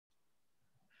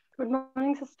Good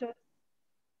morning, sister.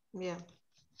 Yeah.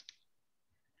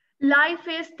 Life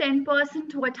is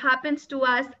 10% what happens to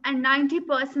us and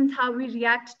 90% how we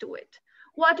react to it.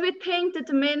 What we think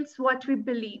determines what we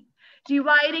believe.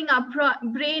 Rewiring our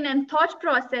brain and thought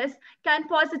process can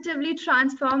positively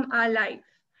transform our life.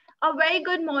 A very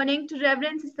good morning to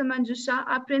Reverend Sister Manjusha,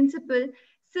 our principal,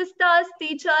 sisters,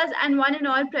 teachers, and one and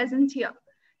all present here.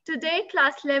 Today,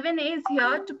 Class 11A is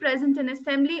here to present an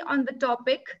assembly on the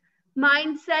topic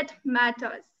Mindset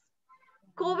Matters.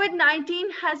 COVID-19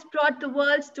 has brought the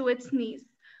world to its knees.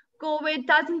 COVID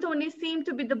doesn't only seem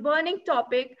to be the burning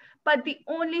topic, but the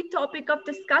only topic of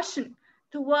discussion.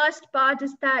 The worst part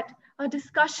is that a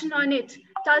discussion on it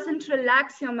doesn't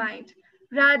relax your mind.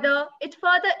 Rather, it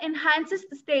further enhances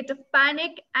the state of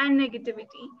panic and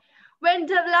negativity. When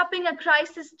developing a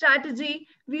crisis strategy,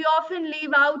 we often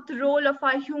leave out the role of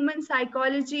our human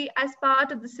psychology as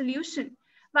part of the solution.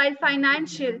 While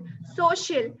financial,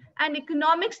 social, and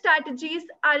economic strategies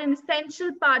are an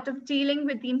essential part of dealing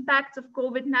with the impacts of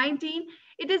COVID-19,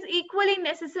 it is equally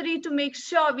necessary to make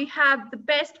sure we have the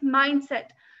best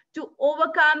mindset to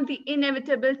overcome the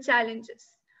inevitable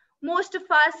challenges. Most of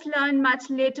us learn much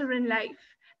later in life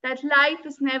that life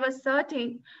is never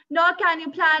certain, nor can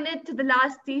you plan it to the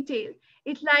last detail.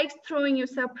 It likes throwing you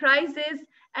surprises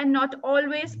and not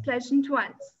always pleasant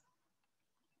ones.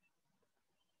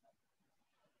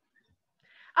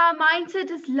 Our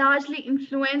mindset is largely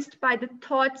influenced by the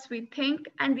thoughts we think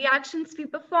and the actions we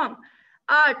perform.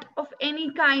 Art of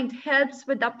any kind helps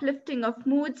with uplifting of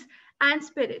moods and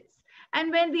spirits.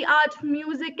 And when the art,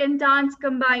 music, and dance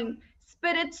combine,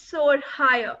 spirits soar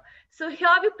higher. So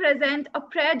here we present a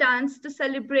prayer dance to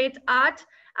celebrate art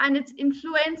and its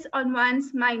influence on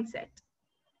one's mindset.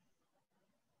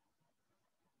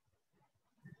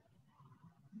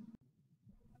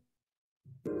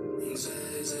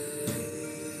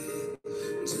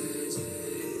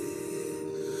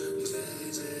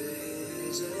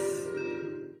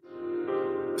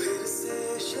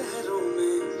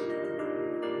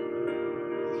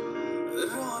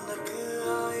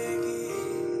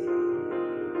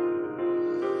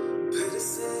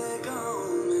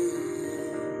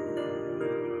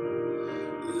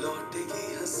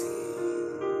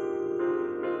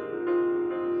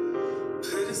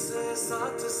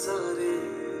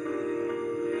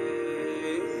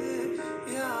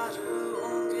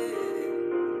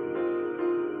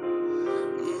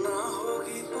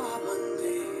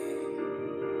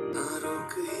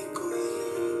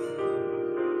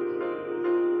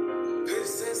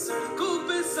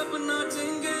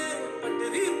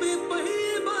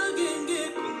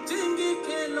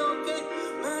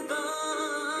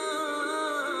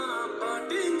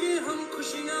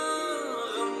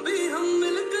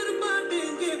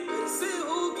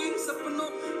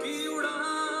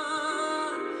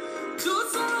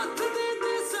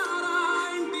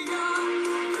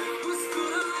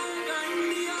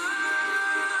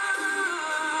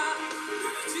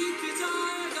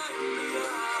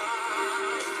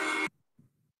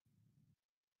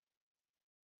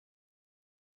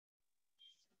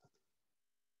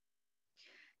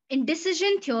 In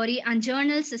decision theory and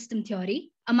journal system theory,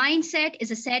 a mindset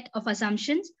is a set of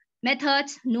assumptions,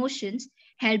 methods, notions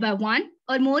held by one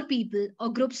or more people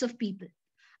or groups of people.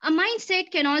 A mindset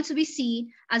can also be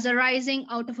seen as arising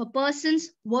out of a person's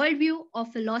worldview or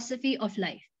philosophy of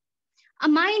life. A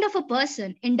mind of a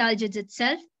person indulges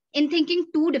itself in thinking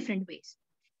two different ways,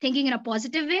 thinking in a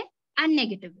positive way and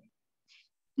negative way.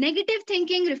 Negative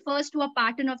thinking refers to a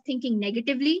pattern of thinking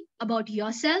negatively about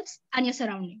yourselves and your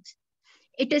surroundings.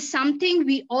 It is something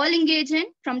we all engage in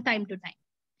from time to time.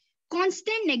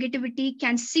 Constant negativity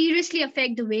can seriously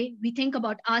affect the way we think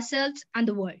about ourselves and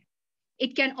the world.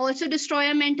 It can also destroy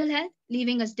our mental health,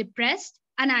 leaving us depressed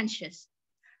and anxious.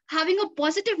 Having a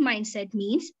positive mindset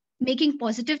means making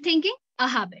positive thinking a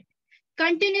habit,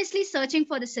 continuously searching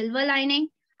for the silver lining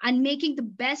and making the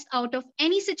best out of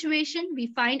any situation we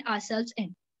find ourselves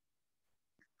in.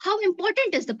 How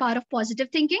important is the power of positive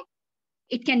thinking?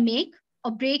 It can make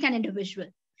or break an individual.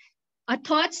 Our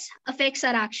thoughts affects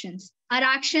our actions. Our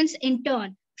actions in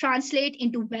turn translate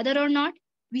into whether or not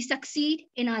we succeed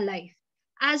in our life,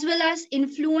 as well as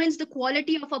influence the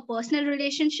quality of our personal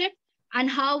relationship and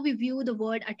how we view the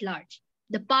world at large.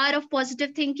 The power of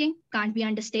positive thinking can't be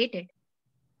understated.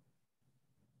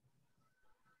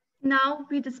 Now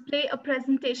we display a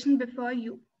presentation before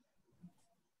you.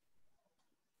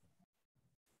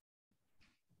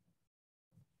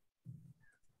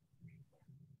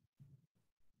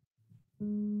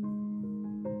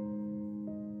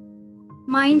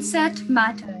 Mindset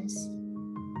matters.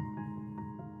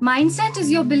 Mindset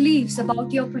is your beliefs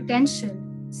about your potential,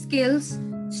 skills,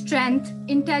 strength,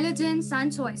 intelligence,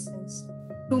 and choices.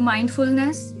 Through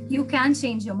mindfulness, you can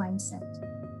change your mindset.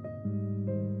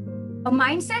 A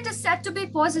mindset is said to be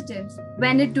positive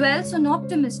when it dwells on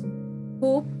optimism,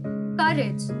 hope,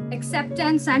 courage,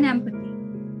 acceptance, and empathy,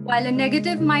 while a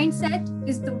negative mindset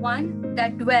is the one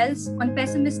that dwells on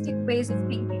pessimistic ways of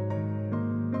thinking.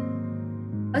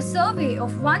 A survey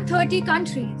of 130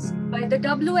 countries by the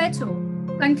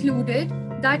WHO concluded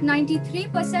that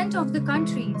 93% of the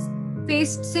countries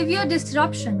faced severe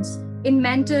disruptions in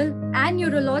mental and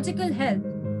neurological health,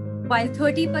 while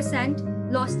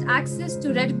 30% lost access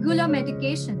to regular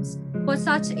medications for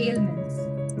such ailments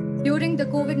during the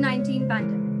COVID-19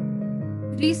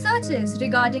 pandemic. Researches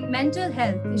regarding mental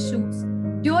health issues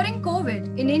during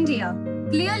COVID in India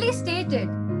clearly stated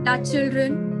that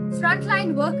children,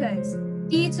 frontline workers,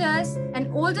 teachers,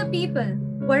 and older people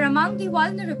were among the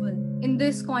vulnerable in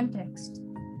this context.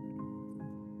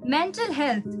 Mental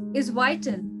health is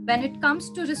vital when it comes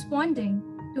to responding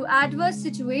to adverse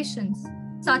situations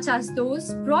such as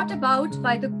those brought about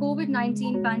by the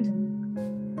COVID-19 pandemic.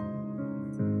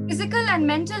 Physical and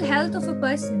mental health of a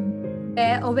person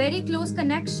bear a very close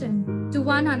connection to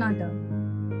one another.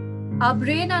 Our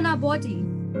brain and our body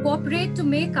cooperate to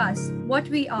make us what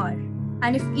we are,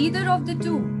 and if either of the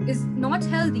two is not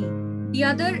healthy, the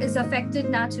other is affected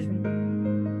naturally.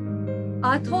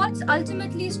 Our thoughts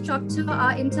ultimately structure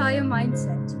our entire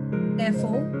mindset.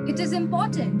 Therefore, it is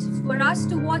important for us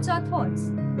to watch our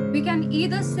thoughts. We can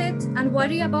either sit and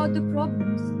worry about the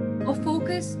problems or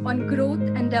focus on growth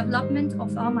and development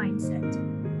of our mindset.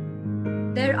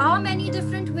 There are many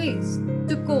different ways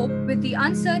to cope with the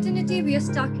uncertainty we are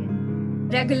stuck in.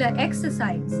 Regular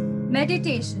exercise,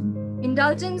 meditation,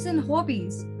 indulgence in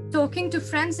hobbies, talking to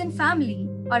friends and family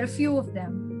are a few of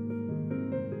them.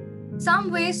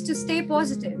 Some ways to stay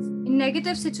positive in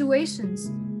negative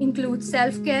situations include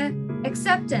self-care,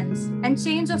 acceptance, and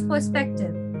change of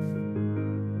perspective.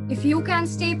 If you can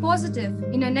stay positive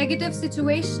in a negative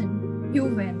situation, you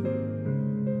win.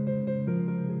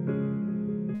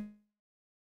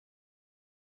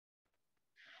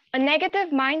 A negative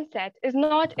mindset is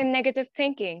not in negative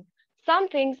thinking. Some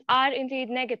things are indeed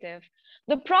negative.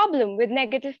 The problem with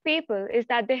negative people is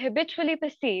that they habitually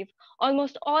perceive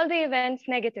almost all the events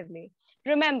negatively.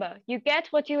 Remember, you get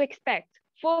what you expect.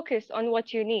 Focus on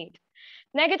what you need.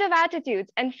 Negative attitudes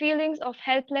and feelings of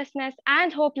helplessness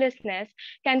and hopelessness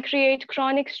can create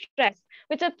chronic stress,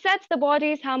 which upsets the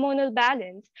body's hormonal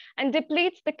balance and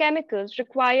depletes the chemicals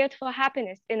required for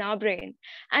happiness in our brain.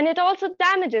 And it also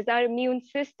damages our immune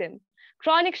system.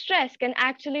 Chronic stress can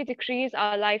actually decrease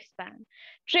our lifespan.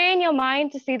 Train your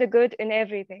mind to see the good in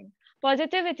everything.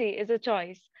 Positivity is a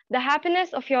choice. The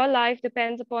happiness of your life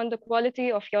depends upon the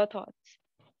quality of your thoughts.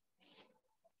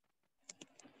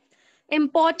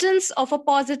 Importance of a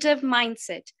positive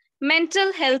mindset.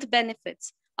 Mental health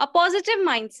benefits. A positive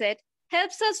mindset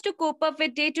helps us to cope up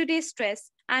with day-to-day stress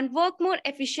and work more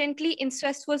efficiently in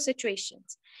stressful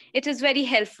situations. It is very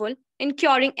helpful in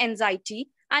curing anxiety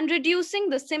and reducing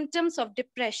the symptoms of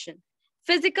depression.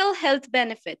 Physical health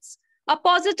benefits. A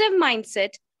positive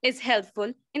mindset is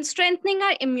helpful in strengthening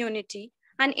our immunity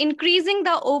and increasing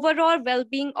the overall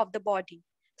well-being of the body.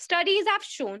 Studies have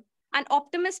shown an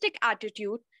optimistic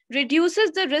attitude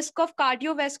reduces the risk of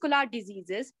cardiovascular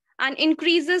diseases and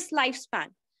increases lifespan.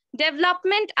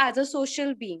 Development as a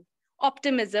social being.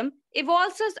 Optimism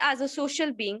evolves us as a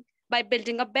social being by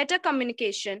building a better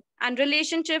communication and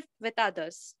relationship with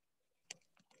others.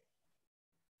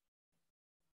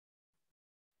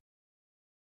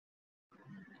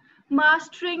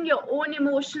 Mastering your own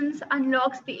emotions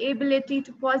unlocks the ability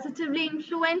to positively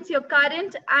influence your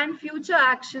current and future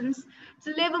actions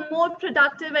to live a more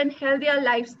productive and healthier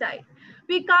lifestyle.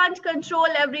 We can't control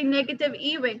every negative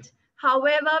event.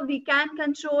 However, we can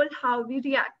control how we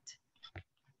react.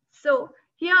 So,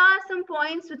 here are some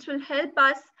points which will help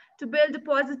us to build a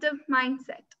positive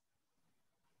mindset.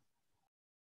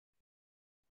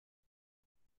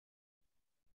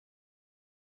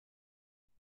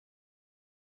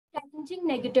 Challenging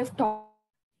negative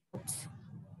thoughts.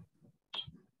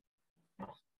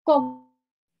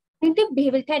 Cognitive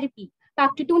behavioral therapy.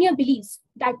 Practitioner believes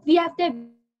that we have the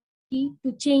ability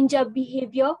to change our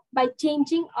behavior by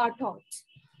changing our thoughts.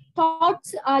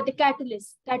 Thoughts are the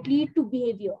catalyst that lead to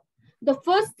behavior. The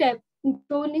first step in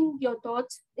controlling your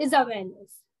thoughts is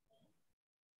awareness.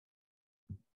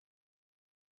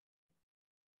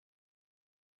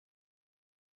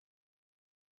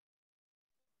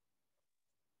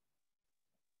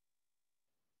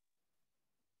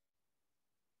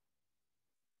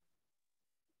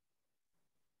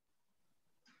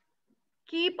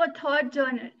 Keep a thought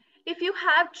journal. If you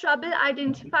have trouble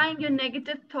identifying your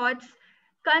negative thoughts,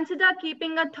 consider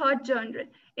keeping a thought journal.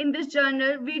 In this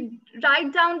journal, we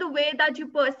write down the way that you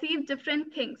perceive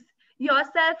different things,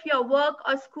 yourself, your work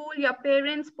or school, your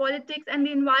parents, politics, and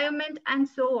the environment, and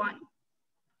so on.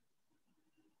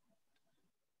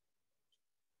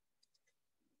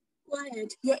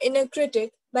 Quiet your inner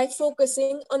critic by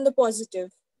focusing on the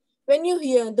positive. When you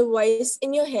hear the voice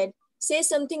in your head say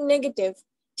something negative,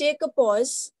 take a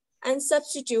pause and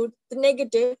substitute the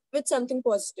negative with something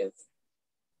positive.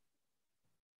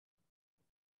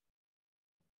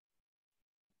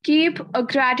 Keep a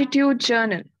gratitude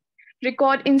journal.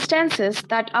 Record instances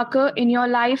that occur in your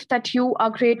life that you are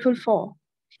grateful for.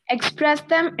 Express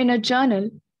them in a journal,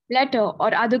 letter,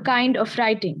 or other kind of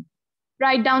writing.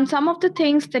 Write down some of the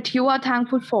things that you are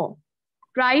thankful for.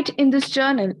 Write in this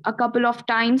journal a couple of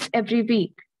times every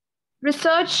week.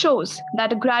 Research shows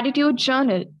that a gratitude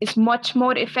journal is much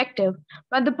more effective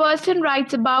when the person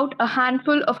writes about a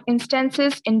handful of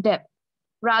instances in depth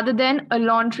rather than a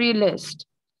laundry list.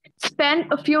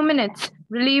 Spend a few minutes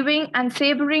reliving and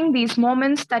savoring these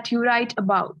moments that you write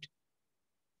about.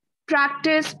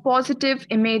 Practice positive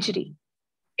imagery.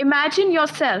 Imagine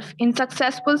yourself in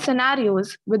successful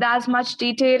scenarios with as much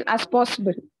detail as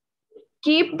possible.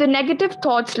 Keep the negative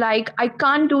thoughts like, I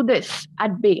can't do this,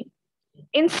 at bay.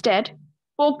 Instead,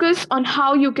 focus on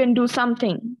how you can do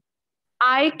something.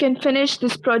 I can finish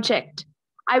this project.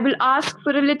 I will ask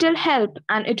for a little help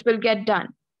and it will get done.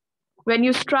 When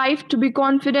you strive to be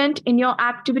confident in your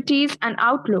activities and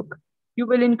outlook, you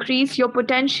will increase your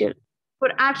potential for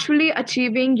actually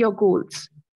achieving your goals.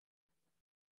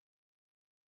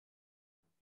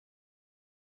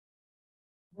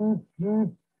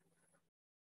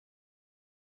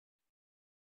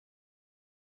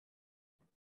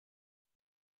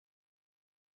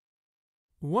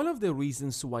 One of the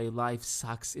reasons why life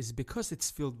sucks is because it's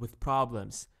filled with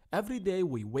problems. Every day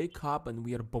we wake up and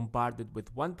we are bombarded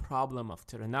with one problem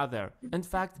after another. In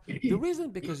fact, the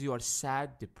reason because you are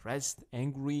sad, depressed,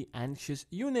 angry, anxious,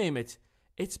 you name it,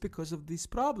 it's because of these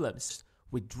problems.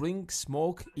 We drink,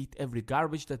 smoke, eat every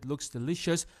garbage that looks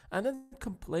delicious, and then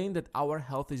complain that our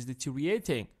health is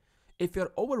deteriorating. If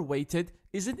you're overweighted,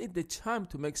 isn't it the time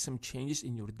to make some changes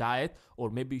in your diet, or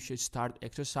maybe you should start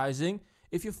exercising?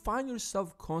 If you find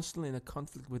yourself constantly in a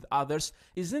conflict with others,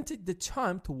 isn't it the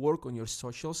time to work on your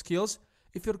social skills?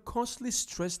 If you're constantly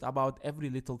stressed about every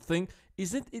little thing,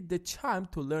 isn't it the time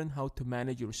to learn how to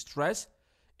manage your stress?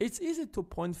 It's easy to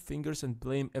point fingers and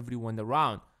blame everyone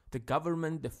around, the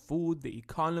government, the food, the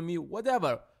economy,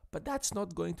 whatever, but that's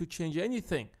not going to change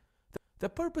anything. The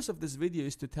purpose of this video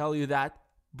is to tell you that,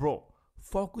 bro,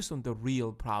 focus on the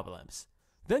real problems.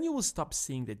 Then you will stop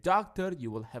seeing the doctor,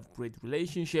 you will have great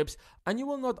relationships, and you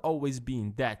will not always be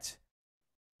in debt.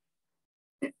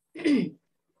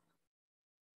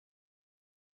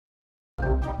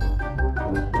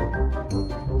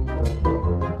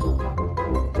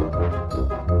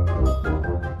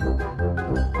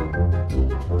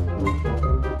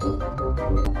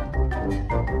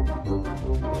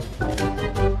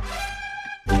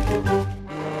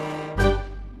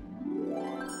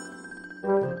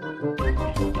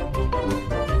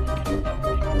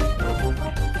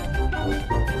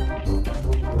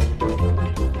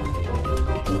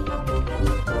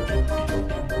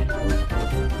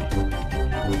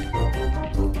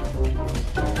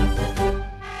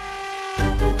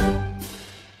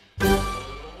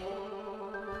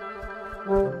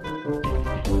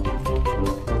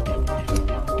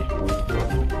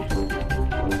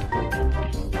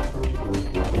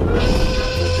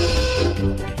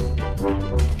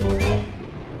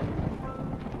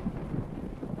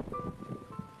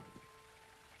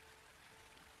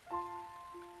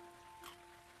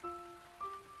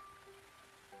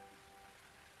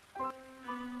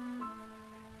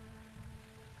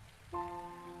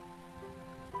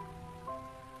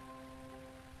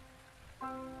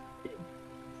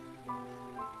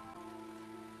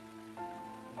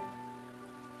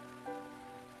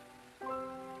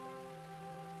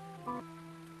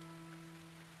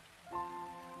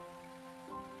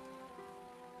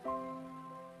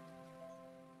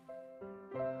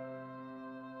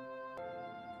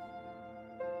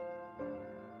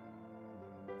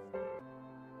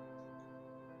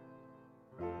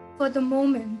 For the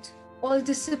moment, all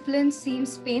discipline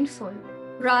seems painful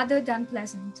rather than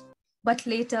pleasant, but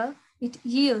later it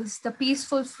yields the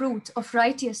peaceful fruit of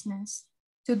righteousness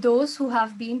to those who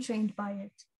have been trained by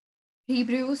it.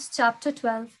 Hebrews chapter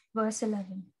 12, verse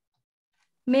 11.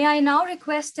 May I now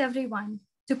request everyone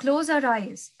to close our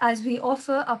eyes as we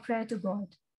offer our prayer to God.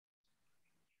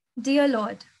 Dear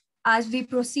Lord, As we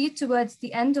proceed towards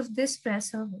the end of this prayer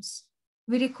service,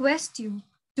 we request you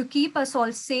to keep us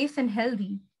all safe and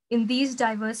healthy in these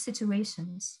diverse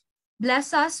situations.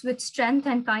 Bless us with strength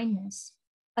and kindness.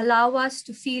 Allow us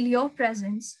to feel your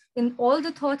presence in all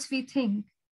the thoughts we think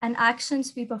and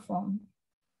actions we perform.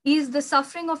 Ease the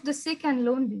suffering of the sick and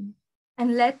lonely,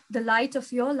 and let the light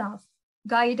of your love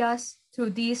guide us through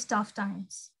these tough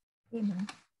times. Amen.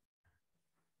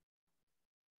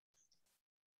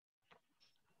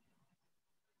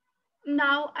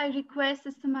 Now I request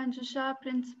Sister Manjusha,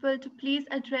 Principal, to please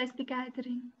address the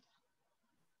gathering.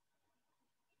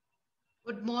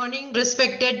 Good morning,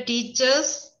 respected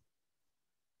teachers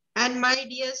and my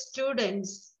dear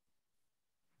students.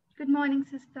 Good morning,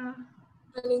 Sister.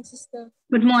 Good morning, sister.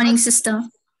 Good morning, sister.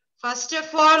 First of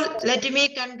all, let me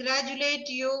congratulate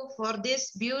you for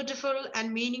this beautiful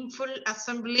and meaningful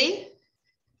assembly.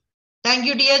 Thank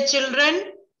you, dear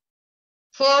children,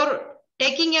 for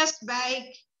taking us back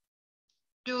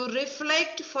to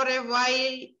reflect for a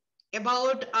while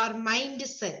about our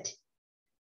mindset.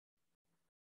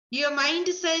 Your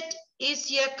mindset is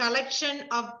a collection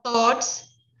of thoughts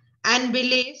and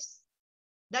beliefs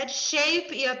that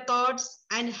shape your thoughts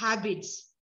and habits.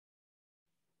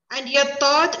 And your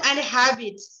thought and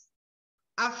habits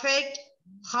affect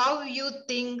how you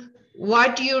think,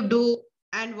 what you do,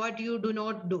 and what you do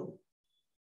not do.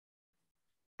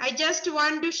 I just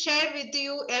want to share with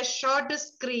you a short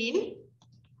screen.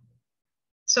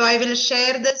 So I will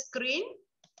share the screen.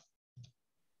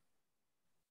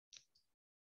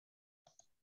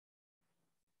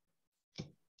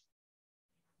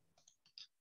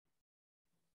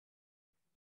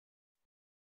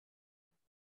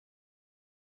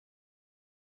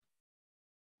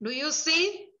 Do you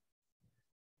see?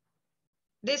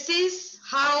 This is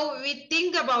how we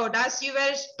think about, as you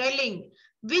were telling,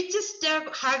 which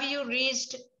step have you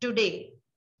reached today?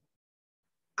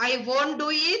 I won't do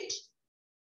it.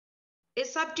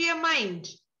 It's up to your mind.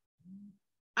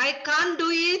 I can't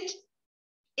do it.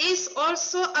 It's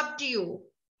also up to you.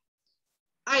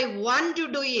 I want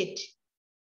to do it.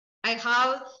 I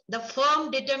have the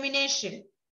firm determination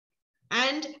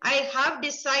and I have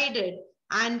decided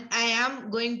and I am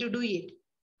going to do it.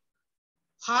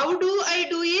 How do I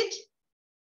do it?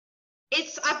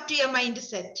 It's up to your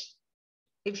mindset.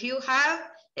 If you have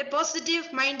a positive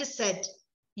mindset,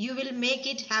 you will make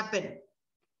it happen.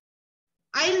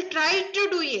 I'll try to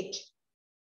do it.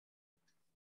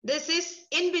 This is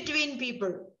in between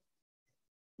people.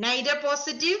 Neither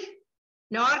positive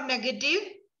nor negative.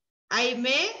 I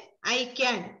may, I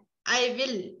can, I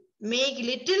will make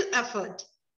little effort.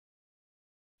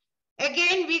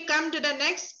 Again, we come to the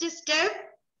next step.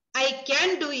 I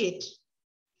can do it.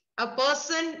 A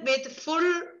person with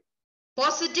full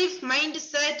positive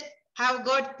mindset have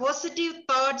got positive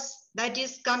thoughts that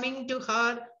is coming to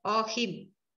her or him.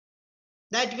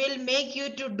 That will make you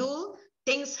to do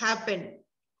things happen.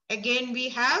 Again, we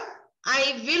have,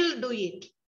 I will do it.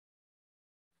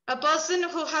 A person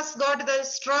who has got the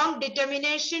strong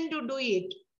determination to do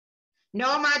it,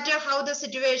 no matter how the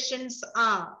situations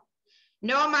are,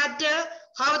 no matter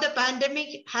how the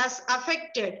pandemic has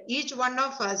affected each one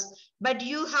of us, but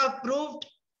you have proved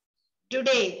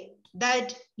today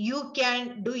that you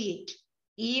can do it,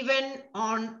 even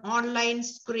on online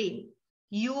screen.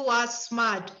 You are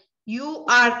smart. You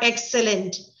are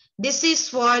excellent. This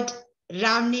is what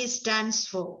Ramni stands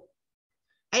for.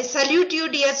 I salute you,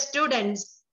 dear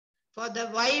students, for the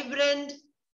vibrant,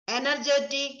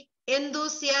 energetic,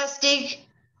 enthusiastic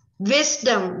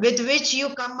wisdom with which you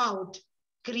come out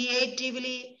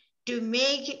creatively to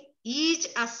make each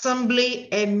assembly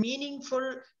a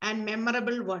meaningful and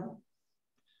memorable one.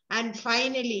 And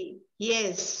finally,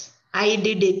 yes, I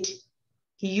did it.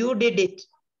 You did it.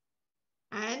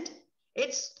 And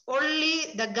it's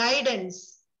only the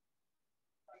guidance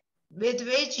with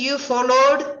which you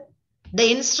followed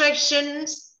the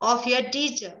instructions of your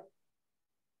teacher.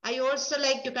 I also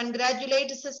like to congratulate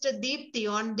Sister Deepti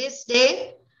on this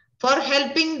day for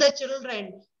helping the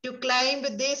children to climb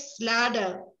this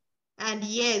ladder. And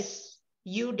yes,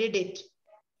 you did it.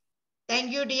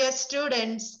 Thank you, dear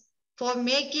students, for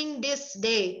making this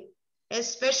day a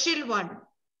special one.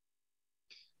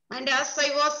 And as I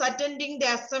was attending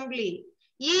the assembly,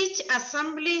 each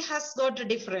assembly has got a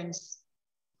difference.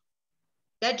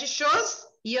 That shows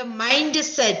your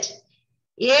mindset,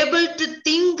 able to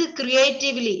think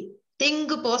creatively,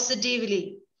 think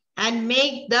positively, and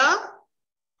make the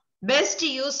best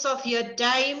use of your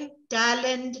time,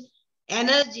 talent,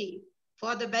 energy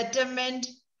for the betterment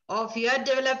of your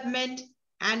development.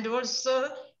 And also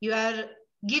you are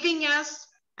giving us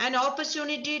an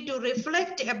opportunity to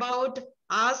reflect about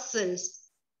ourselves.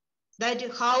 that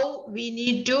how we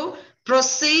need to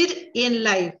proceed in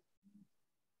life.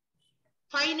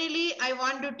 Finally, I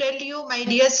want to tell you, my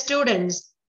dear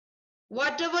students,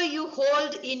 whatever you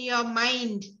hold in your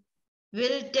mind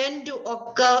will tend to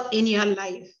occur in your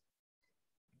life.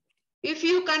 If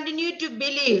you continue to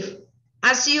believe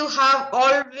as you have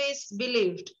always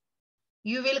believed,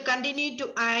 you will continue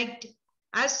to act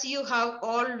as you have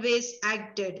always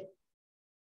acted.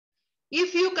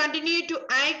 If you continue to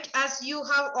act as you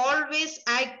have always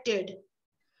acted,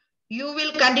 you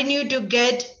will continue to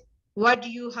get what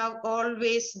you have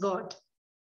always got.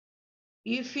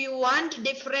 If you want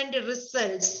different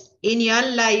results in your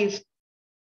life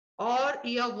or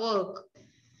your work,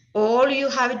 all you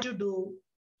have to do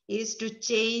is to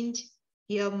change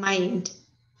your mind.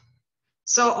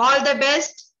 So all the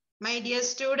best, my dear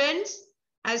students,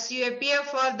 as you appear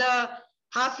for the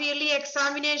half-yearly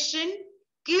examination,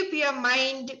 keep your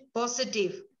mind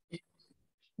positive.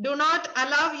 Do not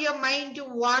allow your mind to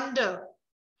wander,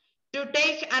 to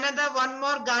take another one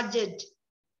more gadget.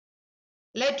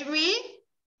 Let me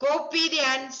copy the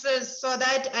answers so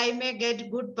that I may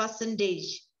get good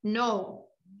percentage. No.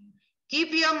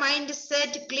 Keep your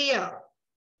mindset clear.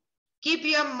 Keep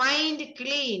your mind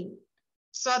clean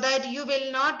so that you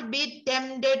will not be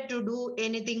tempted to do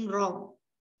anything wrong.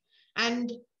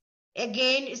 And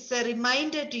again, it's a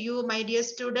reminder to you, my dear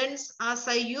students, as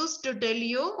I used to tell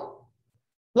you,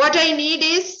 what I need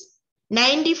is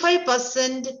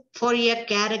 95% for your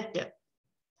character.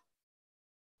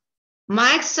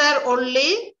 Marks are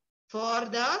only for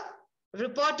the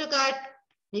report card.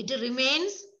 It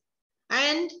remains.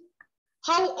 And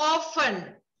how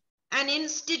often an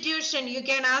institution, you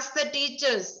can ask the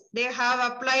teachers, they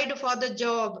have applied for the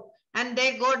job and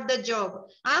they got the job.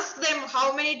 Ask them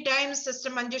how many times Sister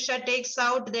Manjusha takes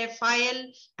out their file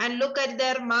and look at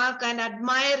their mark and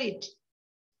admire it.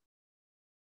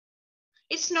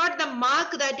 It's not the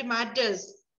mark that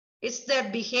matters. It's their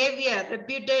behavior,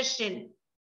 reputation.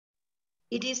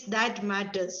 It is that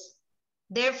matters.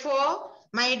 Therefore,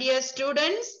 my dear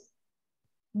students,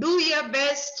 do your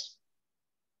best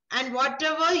and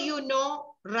whatever you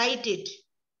know, write it.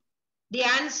 The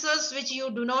answers which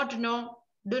you do not know,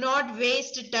 do not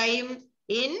waste time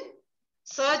in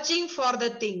searching for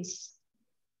the things.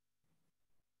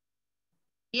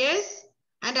 Yes,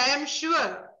 and I am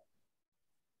sure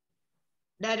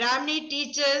the Ramni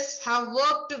teachers have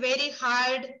worked very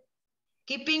hard,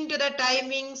 keeping to the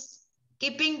timings,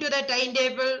 keeping to the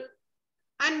timetable,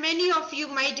 and many of you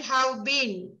might have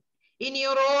been in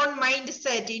your own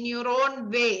mindset, in your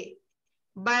own way,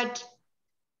 but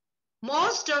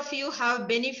most of you have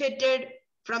benefited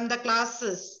from the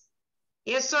classes.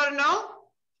 Yes or no?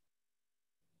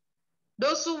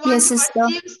 Those who want Yes, to sister.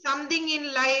 achieve something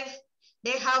in life,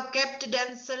 they have kept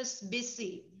themselves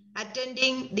busy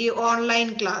attending the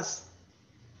online class.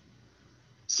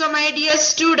 So my dear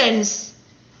students,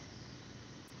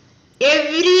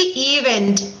 every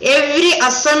event, every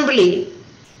assembly,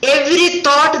 every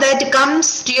thought that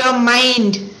comes to your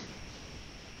mind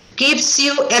keeps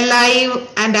you alive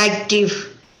and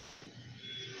active.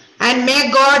 And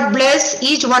may God bless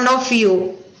each one of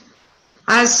you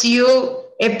as you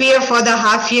appear for the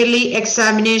half-yearly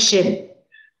examination.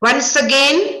 Once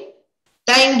again,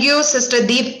 thank you, Sister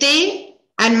Deepti,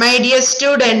 and my dear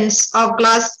students of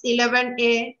class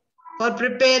 11A for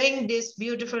preparing this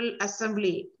beautiful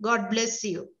assembly. God bless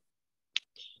you.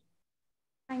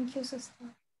 Thank you,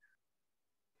 sister.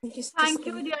 Thank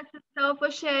you, dear sister, for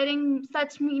sharing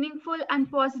such meaningful and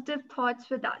positive thoughts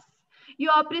with us.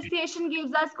 Your appreciation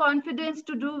gives us confidence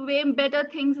to do way better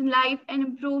things in life and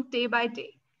improve day by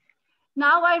day.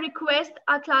 Now I request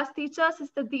our class teacher,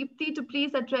 Sister Deepti, to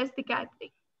please address the gathering.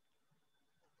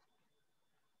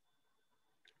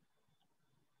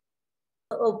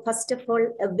 First of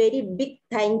all, a very big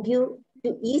thank you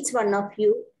to each one of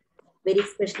you, very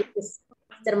especially to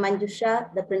Mr.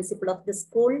 Manjusha, the principal of the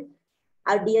school,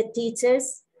 our dear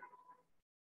teachers,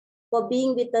 for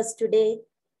being with us today,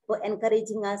 for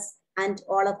encouraging us, and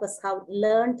all of us have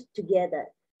learned together.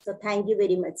 So thank you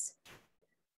very much.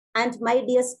 And my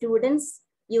dear students,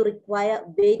 you require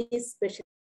very special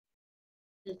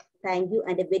thank you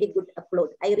and a very good applaud.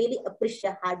 I really appreciate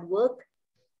your hard work.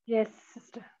 Yes,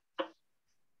 sister.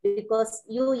 Because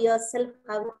you yourself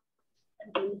have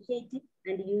initiated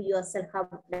and you yourself have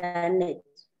done it.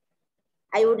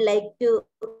 I would like to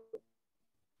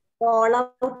call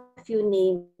out a few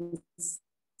names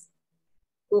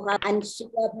who have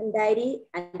Anshika Bhandari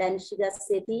and Anshika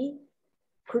Sethi,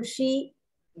 Khushi,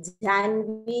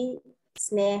 Janvi,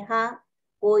 Sneha,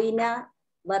 Koina,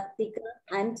 Vartika,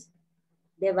 and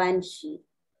Devanshi.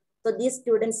 So these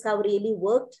students have really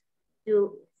worked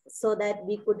to so that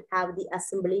we could have the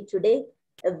assembly today.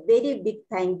 A very big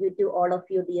thank you to all of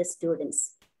you, dear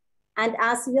students. And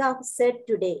as you have said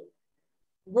today,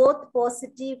 both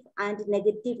positive and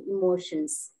negative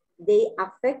emotions, they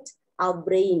affect our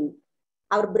brain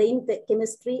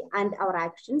chemistry and our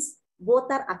actions.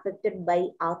 Both are affected by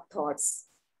our thoughts.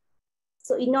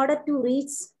 So in order to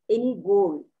reach any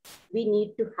goal, we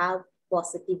need to have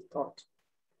positive thought.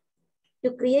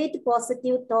 To create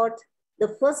positive thought,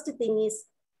 the first thing is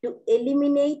to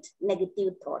eliminate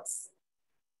negative thoughts.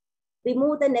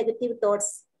 Remove the negative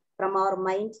thoughts from our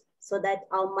mind so that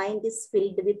our mind is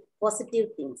filled with positive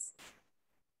things.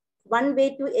 One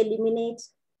way to eliminate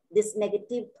this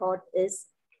negative thought is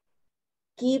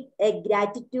keep a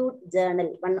gratitude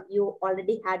journal. You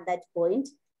already had that point.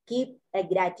 Keep a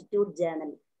gratitude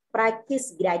journal.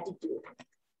 Practice gratitude.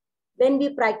 When we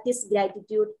practice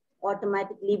gratitude,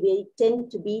 automatically we tend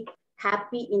to be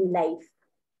happy in life.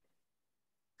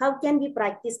 How can we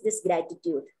practice this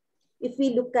gratitude? If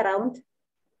we look around,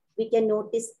 we can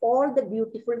notice all the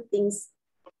beautiful things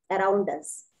around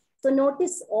us. So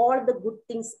notice all the good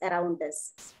things around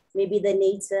us. Maybe the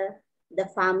nature, the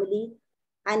family,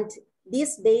 and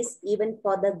these days, even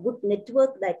for the good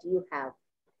network that you have,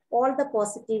 all the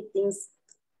positive things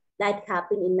that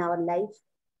happen in our life,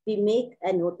 we make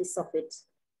a notice of it.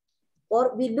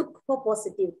 Or we look for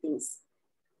positive things.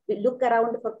 We look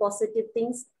around for positive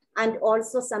things and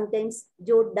also sometimes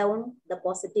jot down the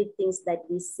positive things that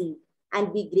we see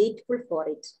and be grateful for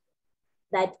it.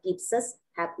 That keeps us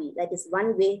happy. That is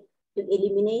one way to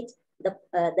eliminate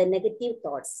the negative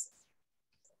thoughts.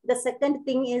 The second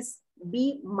thing is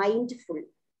be mindful.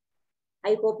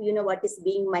 I hope you know what is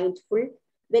being mindful.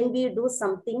 When we do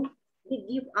something, we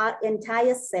give our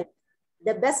entire self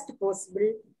the best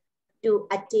possible to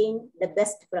attain the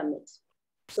best from it.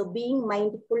 So being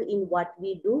mindful in what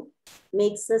we do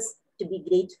makes us to be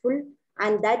grateful,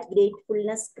 and that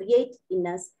gratefulness creates in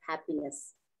us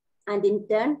happiness. And in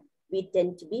turn, we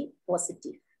tend to be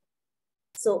positive.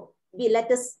 So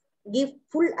let us give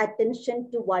full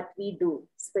attention to what we do,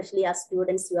 especially as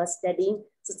students who are studying.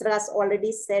 Sister has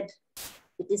already said,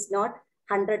 it is not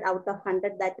 100 out of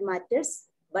 100 that matters,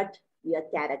 but your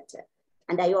character.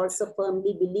 And I also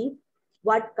firmly believe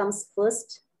what comes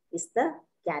first is the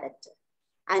character.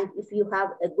 And if you have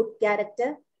a good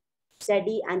character,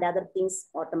 study and other things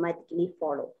automatically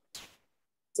follow.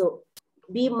 So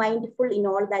be mindful in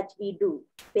all that we do.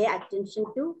 Pay attention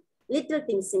to little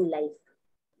things in life.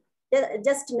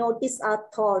 Just notice our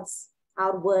thoughts,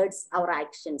 our words, our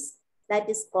actions. That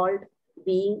is called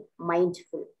being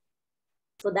mindful.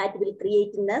 So that will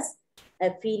create in us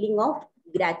a feeling of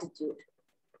gratitude.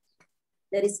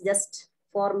 There is just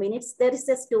 4 minutes. There is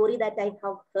a story that I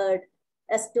have heard,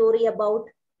 a story about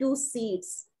 2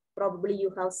 seeds. Probably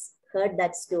you have heard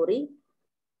that story.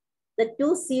 The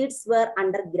 2 seeds were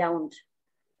underground.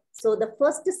 So the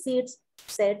first seed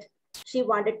said she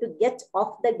wanted to get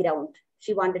off the ground.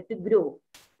 She wanted to grow.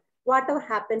 Whatever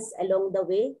happens along the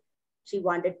way, she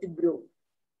wanted to grow.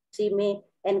 She may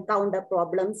encounter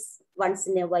problems once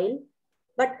in a while,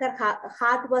 but her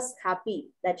heart was happy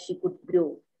that she could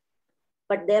grow.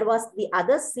 But there was the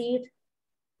other seed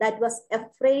that was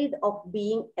afraid of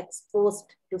being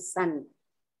exposed to sun,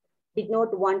 did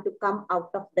not want to come out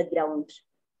of the ground.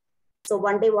 So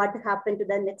one day what happened to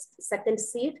the second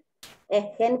seed? A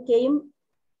hen came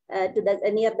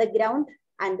near the ground,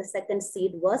 and the second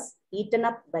seed was eaten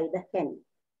up by the hen.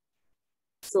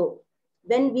 So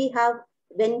when we have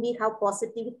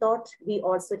positive thought, we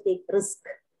also take risk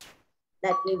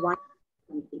that we want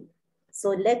something. So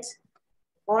let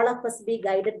all of us be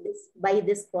guided by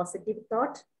this positive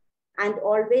thought, and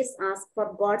always ask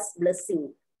for God's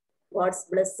blessing. God's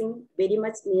blessing very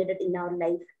much needed in our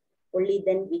life. Only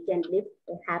then we can live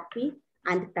a happy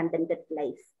and contented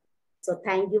life. So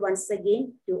thank you once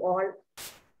again to all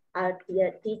our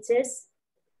dear teachers,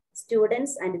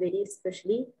 students, and very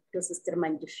especially to Sister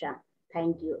Manjusha.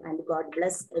 Thank you, and God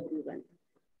bless everyone.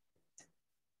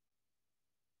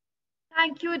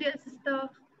 Thank you, dear sister.